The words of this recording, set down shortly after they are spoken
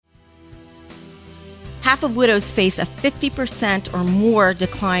half of widows face a 50% or more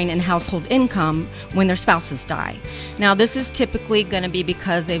decline in household income when their spouses die. Now, this is typically going to be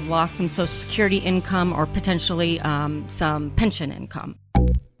because they've lost some Social Security income or potentially some pension income.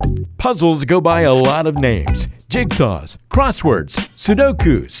 Puzzles go by a lot of names. Jigsaws, crosswords,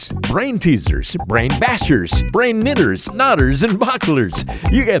 sudokus, brain teasers, brain bashers, brain knitters, knotters, and bucklers.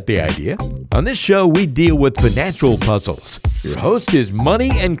 You get the idea. On this show, we deal with financial puzzles. Your host is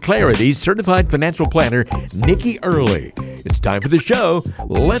Money and Clarity certified financial planner, Nikki Early. It's time for the show.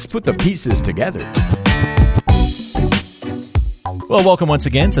 Let's put the pieces together. Well, welcome once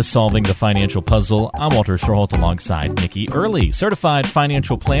again to Solving the Financial Puzzle. I'm Walter Storholt alongside Nikki Early, certified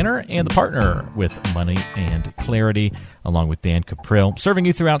financial planner and the partner with Money and Clarity, along with Dan Caprill, serving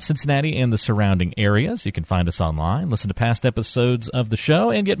you throughout Cincinnati and the surrounding areas. You can find us online, listen to past episodes of the show,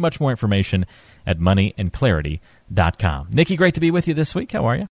 and get much more information at moneyandclarity.com. Nikki, great to be with you this week. How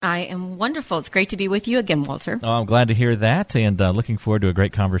are you? I am wonderful. It's great to be with you again, Walter. Oh, I'm glad to hear that, and looking forward to a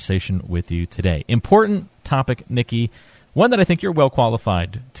great conversation with you today. Important topic, Nikki. One that I think you're well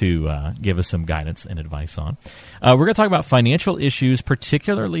qualified to give us some guidance and advice on. We're going to talk about financial issues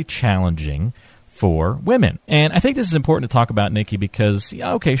particularly challenging for women. And I think this is important to talk about, Nikki, because,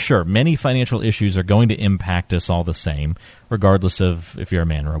 okay, sure, many financial issues are going to impact us all the same, regardless of if you're a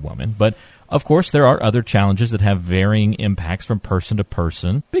man or a woman. But of course, there are other challenges that have varying impacts from person to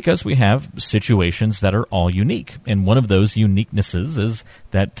person because we have situations that are all unique. And one of those uniquenesses is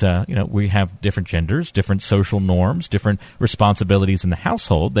that, we have different genders, different social norms, different responsibilities in the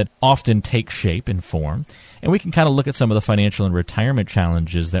household that often take shape and form. And we can kind of look at some of the financial and retirement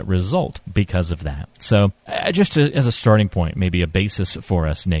challenges that result because of that. So just as a starting point, maybe a basis for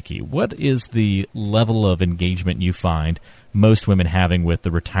us, Nikki, what is the level of engagement you find most women having with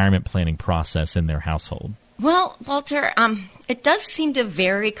the retirement planning process in their household? Well, Walter, it does seem to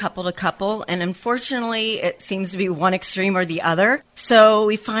vary couple to couple, and unfortunately, it seems to be one extreme or the other. So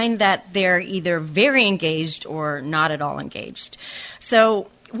we find that they're either very engaged or not at all engaged. So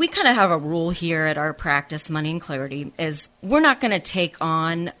we kind of have a rule here at our practice, Money and Clarity, is we're not going to take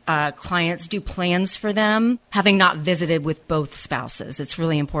on clients, do plans for them, having not visited with both spouses. It's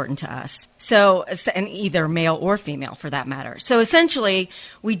really important to us. So, and either male or female for that matter. So essentially,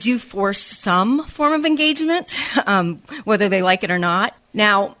 we do force some form of engagement, whether they like it or not.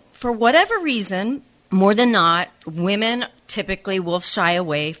 Now, for whatever reason, more than not, women typically will shy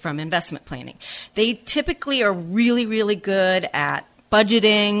away from investment planning. They typically are really, really good at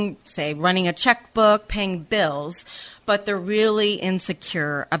budgeting, say running a checkbook, paying bills, but they're really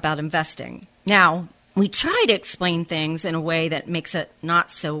insecure about investing. Now, we try to explain things in a way that makes it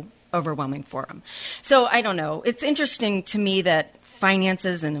not so overwhelming for them. So I don't know. It's interesting to me that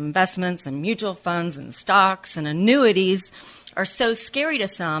finances and investments and mutual funds and stocks and annuities are so scary to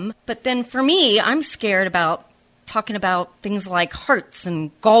some. But then for me, I'm scared about talking about things like hearts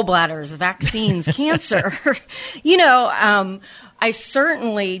and gallbladders, vaccines, cancer. I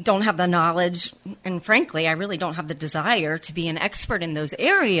certainly don't have the knowledge, and frankly, I really don't have the desire to be an expert in those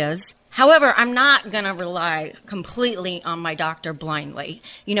areas. However, I'm not going to rely completely on my doctor blindly.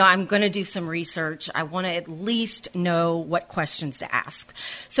 I'm going to do some research. I want to at least know what questions to ask.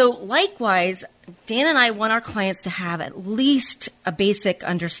 So likewise, Dan and I want our clients to have at least a basic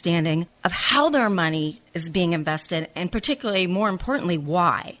understanding of how their money is being invested, and particularly, more importantly,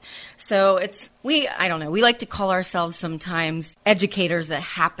 why. So we like to call ourselves sometimes educators that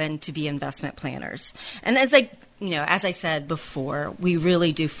happen to be investment planners. And as I said before, we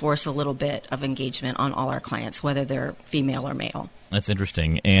really do force a little bit of engagement on all our clients, whether they're female or male. That's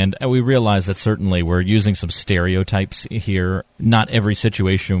interesting. And we realize that certainly we're using some stereotypes here. Not every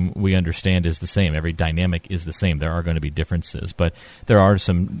situation we understand is the same. Every dynamic is the same. There are going to be differences, but there are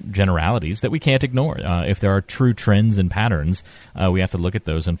some generalities that we can't ignore. If there are true trends and patterns, we have to look at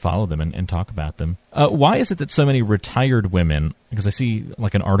those and follow them and talk about them. Why is it that so many retired women, because I see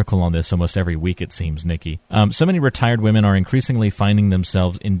like an article on this almost every week, it seems, Nikki, so many retired women are increasingly finding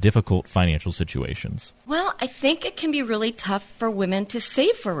themselves in difficult financial situations? Well, I think it can be really tough for women to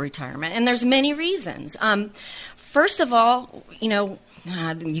save for retirement, and there's many reasons. First of all, you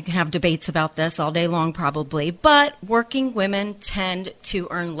can have debates about this all day long probably, but working women tend to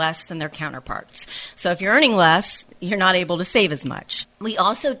earn less than their counterparts. So if you're earning less, you're not able to save as much. We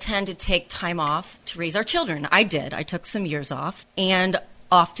also tend to take time off to raise our children. I did. I took some years off, and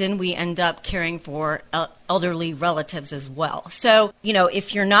often we end up caring for elderly relatives as well. So,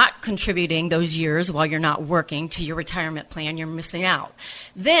 if you're not contributing those years while you're not working to your retirement plan, you're missing out.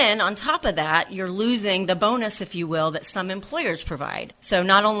 Then, on top of that, you're losing the bonus, if you will, that some employers provide. So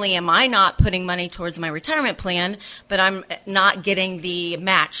not only am I not putting money towards my retirement plan, but I'm not getting the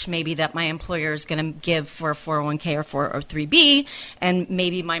match maybe that my employer is going to give for a 401k or 403b, and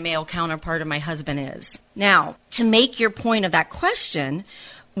maybe my male counterpart or my husband is. Now, to make your point of that question,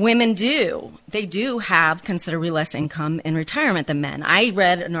 women do have considerably less income in retirement than men. I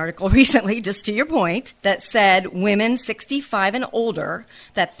read an article recently, just to your point, that said women 65 and older,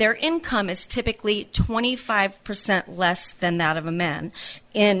 that their income is typically 25% less than that of a man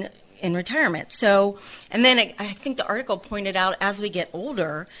in retirement. So, and then I think the article pointed out as we get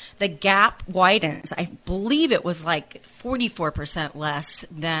older, the gap widens. I believe it was like 44% less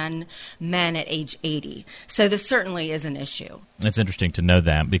than men at age 80. So this certainly is an issue. It's interesting to know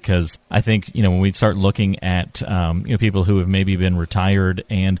that, because I think, when we start looking at, people who have maybe been retired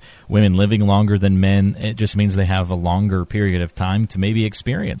and women living longer than men, it just means they have a longer period of time to maybe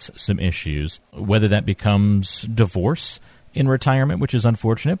experience some issues, whether that becomes divorce in retirement, which is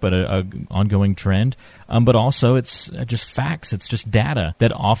unfortunate, but a ongoing trend. But also it's just facts. It's just data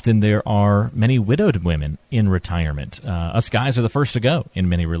that often there are many widowed women in retirement. Us guys are the first to go in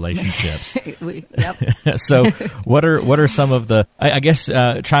many relationships. Yep. So what are some of the, I guess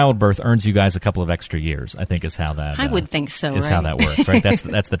childbirth earns you guys a couple of extra years, I think is how that I would think so, is right? how that works, right? That's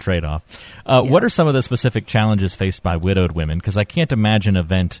the trade-off. What are some of the specific challenges faced by widowed women? Because I can't imagine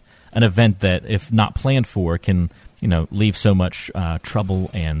an event that, if not planned for, can leave so much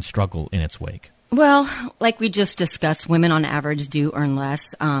trouble and struggle in its wake. Well, like we just discussed, women on average do earn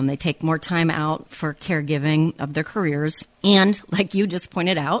less. They take more time out for caregiving of their careers. And like you just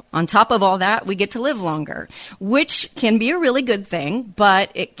pointed out, on top of all that, we get to live longer, which can be a really good thing,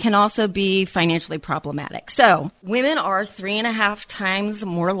 but it can also be financially problematic. So women are 3.5 times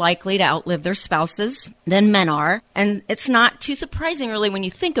more likely to outlive their spouses than men are. And it's not too surprising, really, when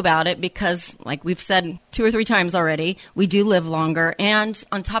you think about it, because like we've said 2 or 3 times already, we do live longer. And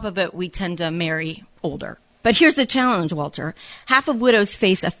on top of it, we tend to marry older. But here's the challenge, Walter. Half of widows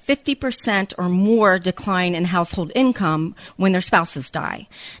face a 50% or more decline in household income when their spouses die.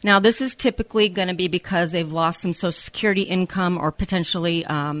 Now, this is typically going to be because they've lost some Social Security income or potentially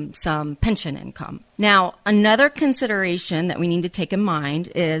some pension income. Now, another consideration that we need to take in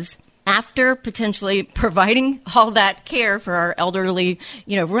mind is, after potentially providing all that care for our elderly,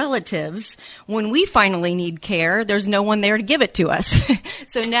 relatives, when we finally need care, there's no one there to give it to us.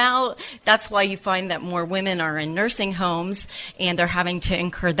 So now that's why you find that more women are in nursing homes, and they're having to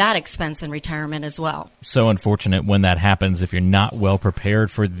incur that expense in retirement as well. So unfortunate when that happens. If you're not well prepared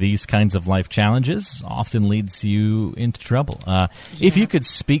for these kinds of life challenges, often leads you into trouble. If you could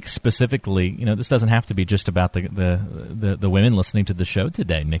speak specifically, this doesn't have to be just about the women listening to the show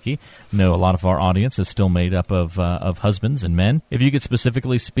today, Nikki. No, a lot of our audience is still made up of husbands and men. If you could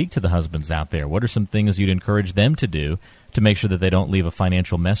specifically speak to the husbands out there, what are some things you'd encourage them to do to make sure that they don't leave a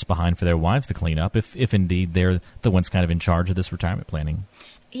financial mess behind for their wives to clean up, if indeed they're the ones kind of in charge of this retirement planning?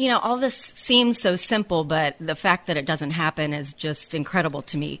 All this seems so simple, but the fact that it doesn't happen is just incredible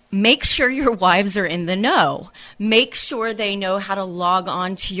to me. Make sure your wives are in the know. Make sure they know how to log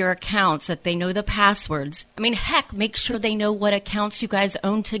on to your accounts, that they know the passwords. Heck, make sure they know what accounts you guys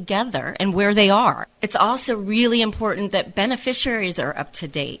own together and where they are. It's also really important that beneficiaries are up to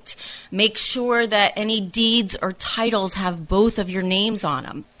date. Make sure that any deeds or titles have both of your names on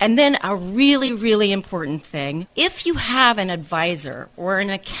them. And then a really, really important thing, if you have an advisor or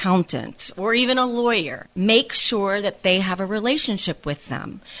an accountant or even a lawyer, make sure that they have a relationship with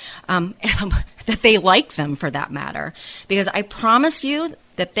them, that they like them for that matter, because I promise you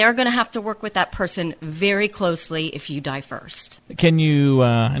that they're going to have to work with that person very closely if you die first. Can you,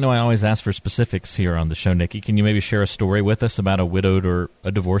 I know I always ask for specifics here on the show, Nikki, can you maybe share a story with us about a widowed or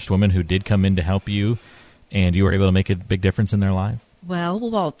a divorced woman who did come in to help you and you were able to make a big difference in their life? Well,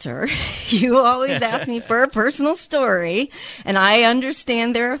 Walter, you always ask me for a personal story, and I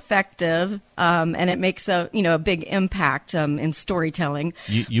understand they're effective, and it makes a big impact in storytelling.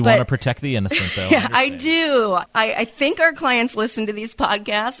 You want to protect the innocent, though. Yeah, I do. I think our clients listen to these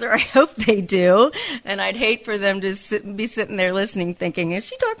podcasts, or I hope they do, and I'd hate for them to be sitting there listening thinking, is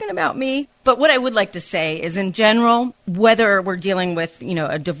she talking about me? But what I would like to say is, in general, whether we're dealing with,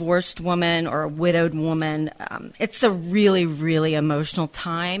 a divorced woman or a widowed woman, it's a really, really emotional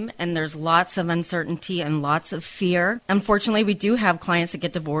time, and there's lots of uncertainty and lots of fear. Unfortunately, we do have clients that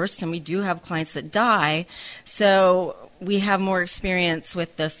get divorced, and we do have clients that die, so we have more experience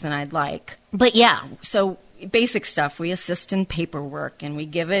with this than I'd like. But yeah, so basic stuff. We assist in paperwork and we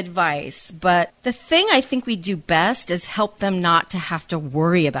give advice. But the thing I think we do best is help them not to have to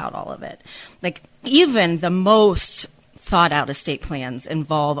worry about all of it. Like, even the most thought out estate plans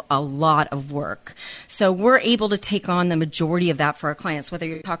involve a lot of work. So we're able to take on the majority of that for our clients, whether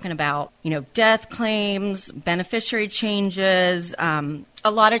you're talking about, death claims, beneficiary changes. A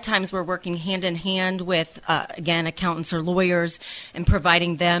lot of times we're working hand in hand with, again, accountants or lawyers and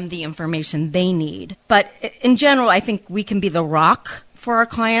providing them the information they need. But in general, I think we can be the rock for our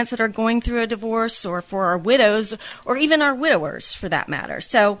clients that are going through a divorce, or for our widows, or even our widowers for that matter.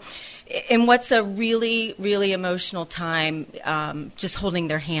 So in what's a really, really emotional time, just holding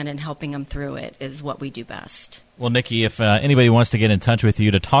their hand and helping them through it is what we do best. Well, Nikki, if anybody wants to get in touch with you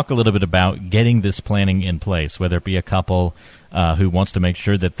to talk a little bit about getting this planning in place, whether it be a couple who wants to make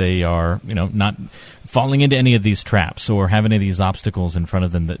sure that they are, not falling into any of these traps or have any of these obstacles in front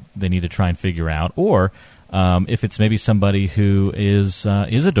of them that they need to try and figure out, or if it's maybe somebody who is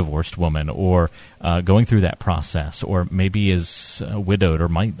a divorced woman or going through that process, or maybe is widowed or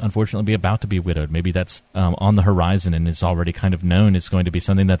might unfortunately be about to be widowed. Maybe that's on the horizon and is already kind of known it's going to be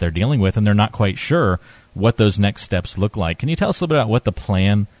something that they're dealing with, and they're not quite sure what those next steps look like. Can you tell us a little bit about what the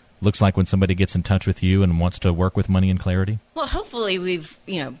plan looks like when somebody gets in touch with you and wants to work with Money and Clarity? Well, hopefully we've,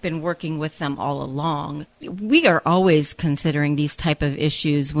 been working with them all along. We are always considering these type of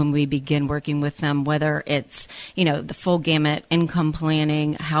issues when we begin working with them, whether it's, the full gamut, income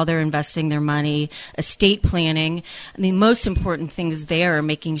planning, how they're investing their money, estate planning. The most important things there are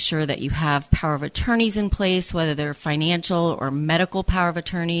making sure that you have power of attorneys in place, whether they're financial or medical power of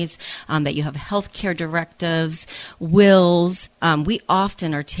attorneys, that you have healthcare directives, wills. We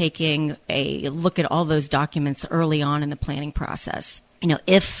often are taking a look at all those documents early on in the planning process.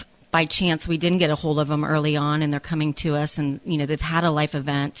 If by chance we didn't get a hold of them early on and they're coming to us and, they've had a life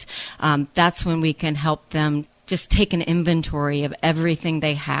event, that's when we can help them just take an inventory of everything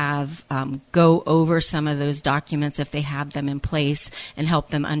they have, go over some of those documents if they have them in place, and help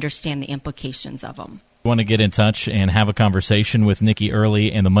them understand the implications of them. You want to get in touch and have a conversation with Nikki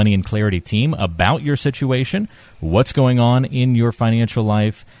Early and the Money and Clarity team about your situation, what's going on in your financial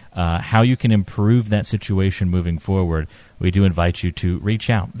life, how you can improve that situation moving forward, we do invite you to reach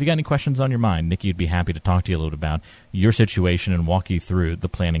out. If you got any questions on your mind, Nikki would be happy to talk to you a little bit about your situation and walk you through the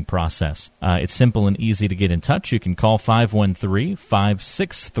planning process. It's simple and easy to get in touch. You can call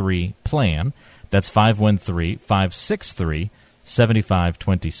 513-563-PLAN. That's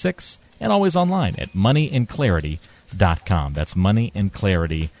 513-563-7526. And always online at moneyandclarity.com. That's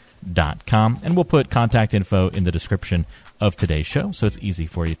moneyandclarity.com. And we'll put contact info in the description of today's show, so it's easy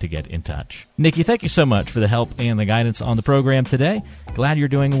for you to get in touch. Nikki, thank you so much for the help and the guidance on the program today. Glad you're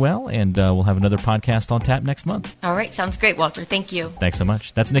doing well, and we'll have another podcast on tap next month. All right, sounds great, Walter. Thank you. Thanks so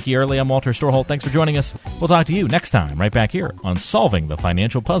much. That's Nikki Early. I'm Walter Storholt. Thanks for joining us. We'll talk to you next time right back here on Solving the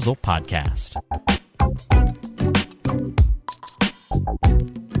Financial Puzzle podcast.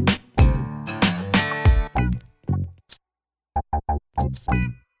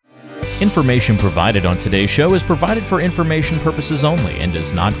 Information provided on today's show is provided for information purposes only and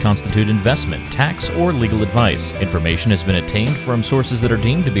does not constitute investment, tax, or legal advice. Information has been obtained from sources that are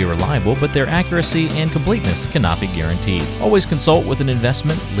deemed to be reliable, but their accuracy and completeness cannot be guaranteed. Always consult with an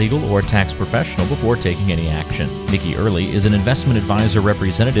investment, legal, or tax professional before taking any action. Nikki Early is an investment advisor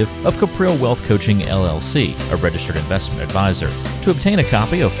representative of Caprill Wealth Coaching, LLC, a registered investment advisor. To obtain a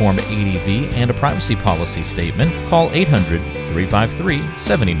copy of Form ADV and a privacy policy statement, call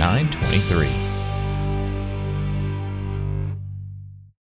 800-353-7923.